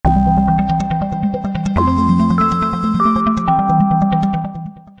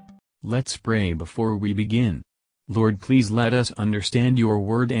Let's pray before we begin. Lord, please let us understand your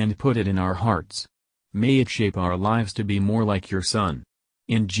word and put it in our hearts. May it shape our lives to be more like your Son.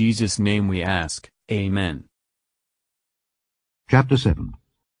 In Jesus' name we ask, Amen. Chapter 7.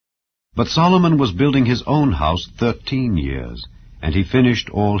 But Solomon was building his own house 13 years, and he finished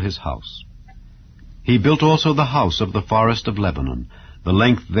all his house. He built also the house of the forest of Lebanon. The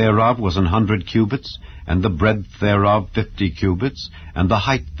length thereof was 100 cubits, and the breadth thereof 50 cubits, and the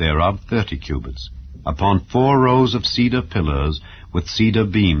height thereof 30 cubits, upon 4 rows of cedar pillars, with cedar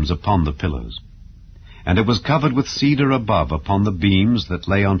beams upon the pillars. And it was covered with cedar above upon the beams that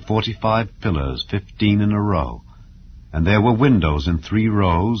lay on 45 pillars, 15 in a row. And there were windows in 3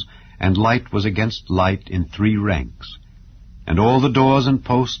 rows, and light was against light in 3 ranks. And all the doors and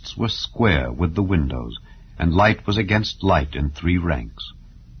posts were square with the windows, and light was against light in 3 ranks.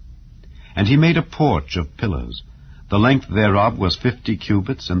 And he made a porch of pillars. The length thereof was 50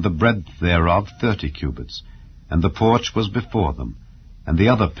 cubits, and the breadth thereof 30 cubits. And the porch was before them, and the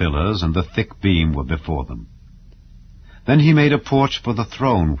other pillars and the thick beam were before them. Then he made a porch for the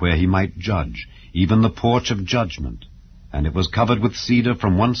throne where he might judge, even the porch of judgment, and it was covered with cedar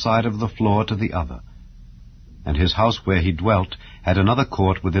from one side of the floor to the other. And his house where he dwelt had another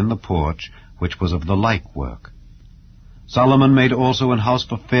court within the porch, which was of the like work. Solomon made also an house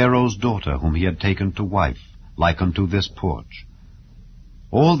for Pharaoh's daughter, whom he had taken to wife, like unto this porch.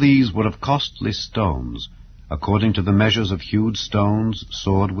 All these were of costly stones, according to the measures of hewed stones,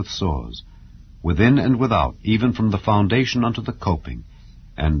 sawed with saws, within and without, even from the foundation unto the coping,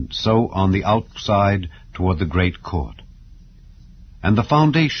 and so on the outside toward the great court. And the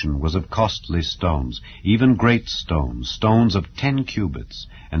foundation was of costly stones, even great stones, stones of 10 cubits,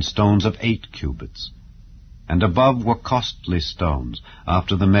 and stones of 8 cubits. And above were costly stones,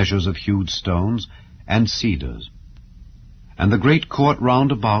 after the measures of hewed stones, and cedars. And the great court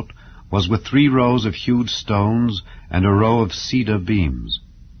round about was with 3 rows of hewed stones, and a row of cedar beams,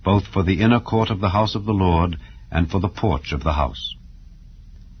 both for the inner court of the house of the Lord, and for the porch of the house.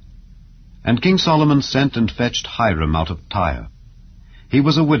 And King Solomon sent and fetched Hiram out of Tyre. He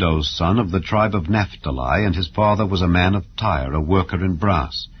was a widow's son of the tribe of Naphtali, and his father was a man of Tyre, a worker in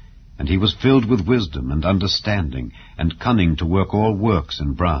brass. And he was filled with wisdom and understanding, and cunning to work all works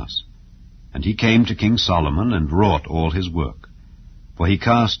in brass. And he came to King Solomon, and wrought all his work. For he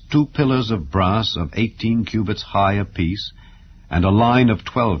cast 2 pillars of brass of 18 cubits high apiece, and a line of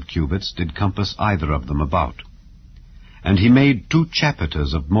 12 cubits did compass either of them about. And he made 2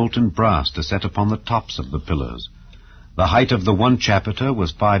 chapiters of molten brass to set upon the tops of the pillars. The height of the one chapiter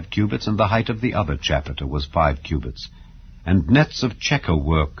was 5 cubits, and the height of the other chapiter was 5 cubits. And nets of checker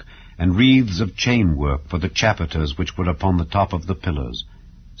work, and wreaths of chain work for the chapiters which were upon the top of the pillars,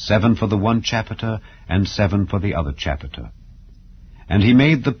 7 for the one chapiter, and 7 for the other chapiter. And he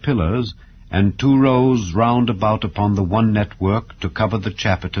made the pillars, and 2 rows round about upon the one network, to cover the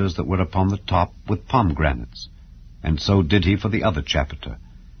chapiters that were upon the top with pomegranates. And so did he for the other chapiter.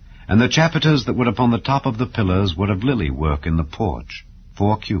 And the chapiters that were upon the top of the pillars were of lily work in the porch,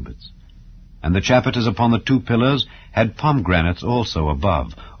 4 cubits. And the chapiters upon the 2 pillars had pomegranates also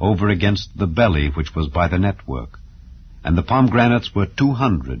above, over against the belly which was by the network. And the pomegranates were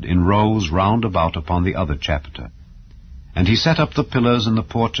 200 in rows round about upon the other chapiter. And he set up the pillars in the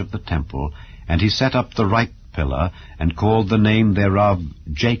porch of the temple, and he set up the right pillar, and called the name thereof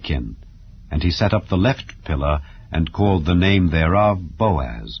Jachin. And he set up the left pillar, and called the name thereof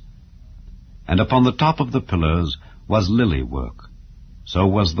Boaz. And upon the top of the pillars was lily work. So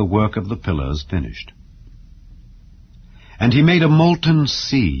was the work of the pillars finished. And he made a molten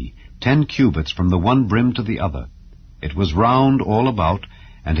sea, 10 cubits from the one brim to the other. It was round all about,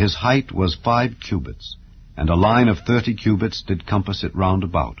 and his height was 5 cubits, and a line of 30 cubits did compass it round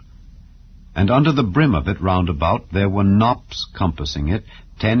about. And under the brim of it round about there were knops compassing it,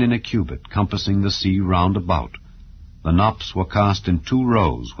 10 in a cubit, compassing the sea round about. The knops were cast in 2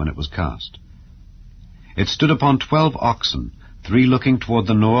 rows when it was cast. It stood upon 12 oxen, 3 looking toward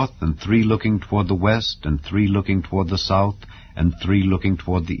the north, and 3 looking toward the west, and 3 looking toward the south, and 3 looking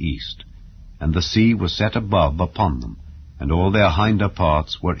toward the east. And the sea was set above upon them, and all their hinder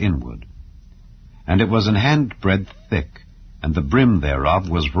parts were inward. And it was an handbreadth thick, and the brim thereof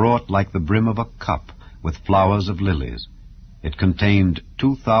was wrought like the brim of a cup, with flowers of lilies. It contained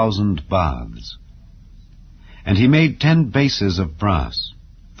 2,000 baths. And he made 10 bases of brass.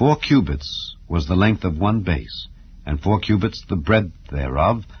 4 cubits was the length of one base, and 4 cubits the breadth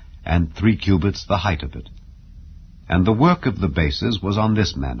thereof, and 3 cubits the height of it. And the work of the bases was on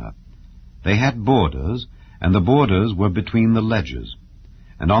this manner. They had borders, and the borders were between the ledges.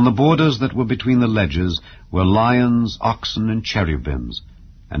 And on the borders that were between the ledges were lions, oxen, and cherubims.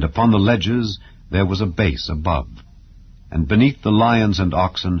 and upon the ledges there was a base above. And beneath the lions and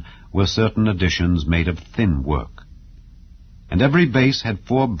oxen were certain additions made of thin work. And every base had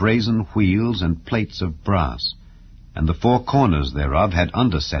 4 brazen wheels and plates of brass, and the 4 corners thereof had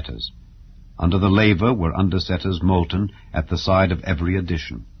undersetters. Under the laver were undersetters molten at the side of every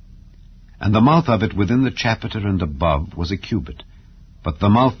addition. And the mouth of it within the chapiter and above was a cubit, but the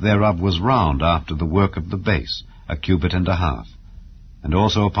mouth thereof was round after the work of the base, a cubit and a half. And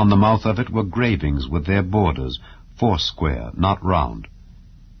also upon the mouth of it were gravings with their borders, 4 square, not round.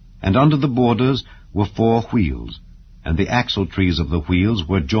 And under the borders were 4 wheels, and the axletrees of the wheels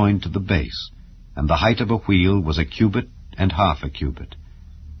were joined to the base, and the height of a wheel was a cubit and half a cubit.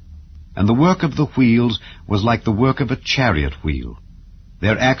 And the work of the wheels was like the work of a chariot wheel.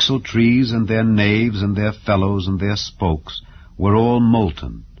 Their axletrees and their naves and their felloes and their spokes were all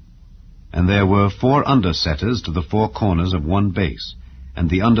molten. And there were 4 undersetters to the 4 corners of one base, and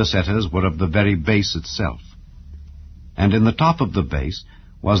the undersetters were of the very base itself. And in the top of the base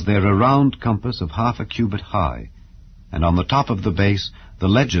was there a round compass of half a cubit high, and on the top of the base the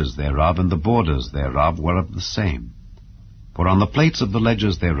ledges thereof and the borders thereof were of the same. For on the plates of the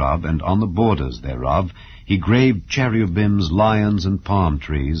ledges thereof and on the borders thereof he graved cherubims, lions, and palm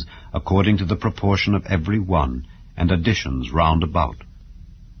trees, according to the proportion of every one, and additions round about.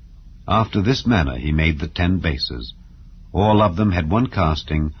 After this manner he made the 10 bases. All of them had 1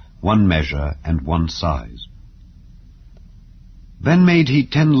 casting, 1 measure, and 1 size. Then made he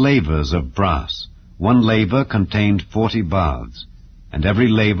 10 lavers of brass. 1 laver contained 40 baths, and every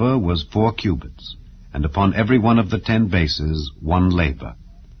laver was 4 cubits, and upon every one of the 10 bases 1 laver.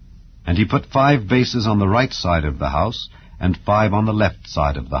 And he put 5 bases on the right side of the house, and 5 on the left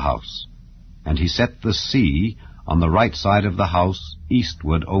side of the house. And he set the sea on the right side of the house,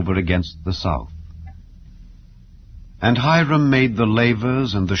 eastward over against the south. And Hiram made the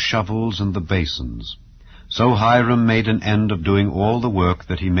lavers and the shovels and the basins. So Hiram made an end of doing all the work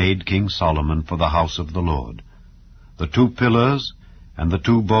that he made King Solomon for the house of the Lord. The 2 pillars, and the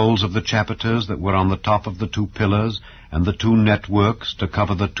 2 bowls of the chapiters that were on the top of the 2 pillars, and the 2 networks to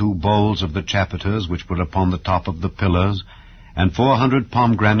cover the 2 bowls of the chapiters which were upon the top of the pillars, and 400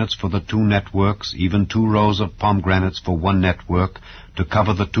 pomegranates for the 2 networks, even 2 rows of pomegranates for 1 network, to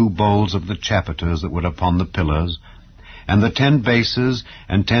cover the 2 bowls of the chapiters that were upon the pillars, and the 10 bases,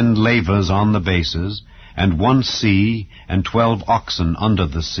 and 10 lavers on the bases, and 1 sea, and 12 oxen under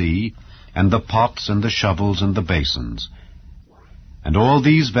the sea, and the pots and the shovels and the basins. And all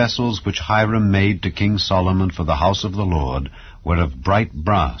these vessels which Hiram made to King Solomon for the house of the Lord were of bright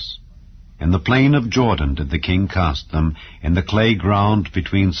brass. In the plain of Jordan did the king cast them, in the clay ground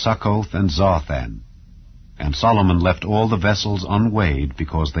between Succoth and Zarthan. And Solomon left all the vessels unweighed,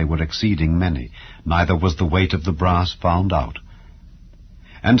 because they were exceeding many, neither was the weight of the brass found out.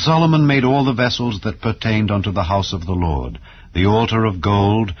 And Solomon made all the vessels that pertained unto the house of the Lord, the altar of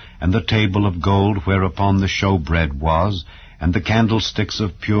gold, and the table of gold whereupon the showbread was, and the candlesticks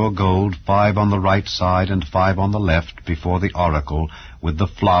of pure gold, 5 on the right side and 5 on the left, before the oracle, with the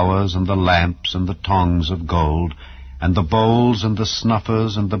flowers and the lamps and the tongs of gold, and the bowls and the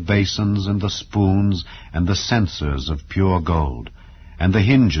snuffers and the basins and the spoons and the censers of pure gold, and the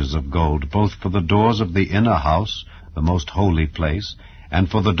hinges of gold, both for the doors of the inner house, the most holy place, and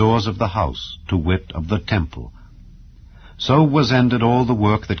for the doors of the house, to wit, of the temple. So was ended all the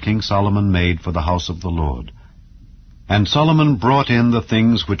work that King Solomon made for the house of the Lord. And Solomon brought in the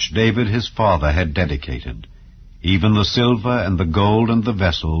things which David his father had dedicated. Even the silver and the gold and the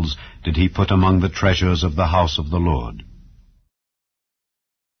vessels did he put among the treasures of the house of the Lord.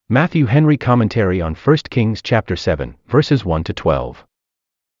 Matthew Henry Commentary on 1 Kings chapter 7, verses 1 to 12.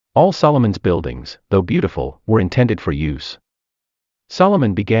 All Solomon's buildings, though beautiful, were intended for use.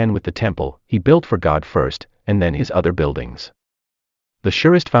 Solomon began with the temple he built for God first, and then his other buildings. The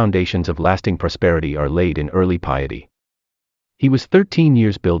surest foundations of lasting prosperity are laid in early piety. He was 13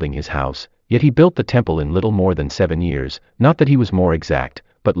 years building his house, yet he built the temple in little more than 7 years, not that he was more exact,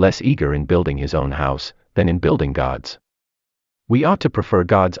 but less eager in building his own house, than in building God's. We ought to prefer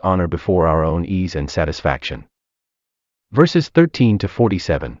God's honor before our own ease and satisfaction. Verses 13 to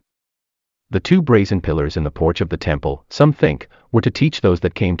 47. The 2 brazen pillars in the porch of the temple, some think, were to teach those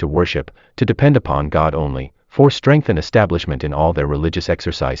that came to worship, to depend upon God only, for strength and establishment in all their religious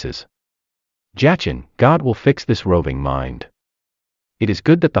exercises. Jachin, God will fix this roving mind. It is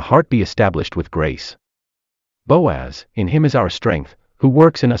good that the heart be established with grace. Boaz, in him is our strength, who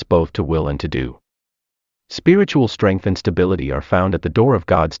works in us both to will and to do. Spiritual strength and stability are found at the door of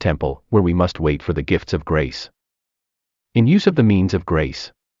God's temple, where we must wait for the gifts of grace. In use of the means of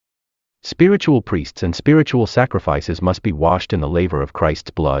grace. Spiritual priests and spiritual sacrifices must be washed in the laver of Christ's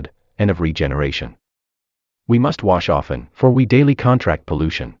blood, and of regeneration. We must wash often, for we daily contract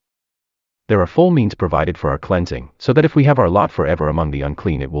pollution. There are full means provided for our cleansing, so that if we have our lot forever among the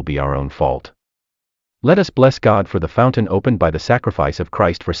unclean it will be our own fault. Let us bless God for the fountain opened by the sacrifice of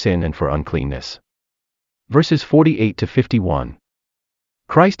Christ for sin and for uncleanness. Verses 48 to 51.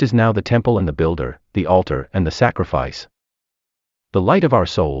 Christ is now the temple and the builder, the altar and the sacrifice. The light of our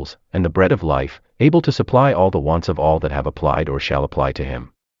souls, and the bread of life, able to supply all the wants of all that have applied or shall apply to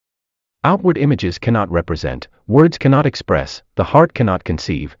him. Outward images cannot represent, words cannot express, the heart cannot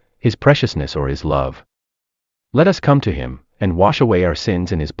conceive, his preciousness or his love. Let us come to him, and wash away our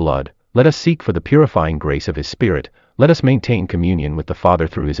sins in his blood. Let us seek for the purifying grace of his Spirit. Let us maintain communion with the Father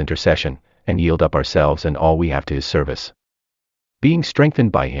through his intercession, and yield up ourselves and all we have to his service. Being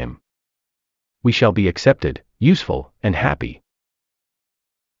strengthened by him, we shall be accepted, useful, and happy.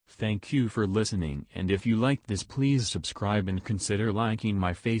 Thank you for listening, and if you liked this, please subscribe and consider liking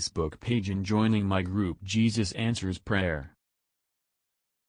my Facebook page and joining my group Jesus Answers Prayer.